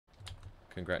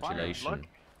Congratulations.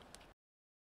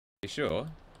 You sure?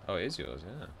 Oh, it is yours,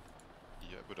 yeah.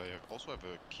 Yeah, but I also have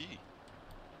a key.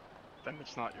 Then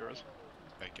it's not yours.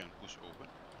 I can push open.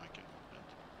 I can open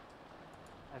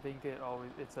it. I think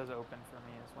it says open for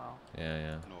me as well.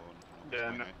 Yeah. No, Yeah,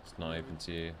 it's no. mine. It's not open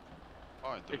to you.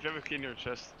 Oh, If you have a key in your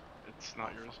chest, it's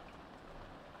not yours.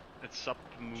 It's Sup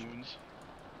Moons.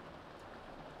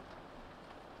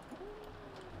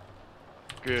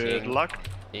 Good luck.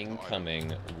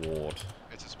 Incoming ward.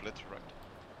 It's a split, right?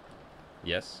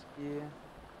 Yes. Yeah.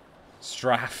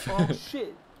 Straff. Oh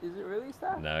shit! Is it really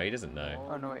staff? No, he doesn't know.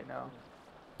 Oh no, wait, no.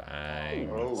 Bang.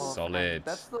 Oh. Solid.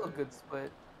 That's still a good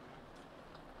split.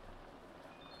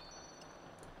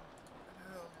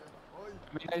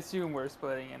 I mean, I assume we're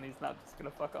splitting and he's not just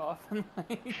gonna fuck off.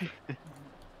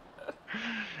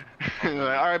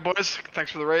 Alright, boys.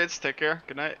 Thanks for the raids. Take care.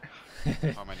 Good night.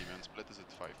 How many men split is it?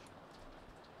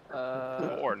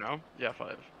 5? Or no? Yeah,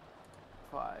 5.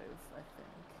 5, I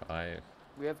think. 5.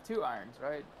 We have 2 irons,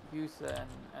 right? Husa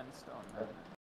and Stone.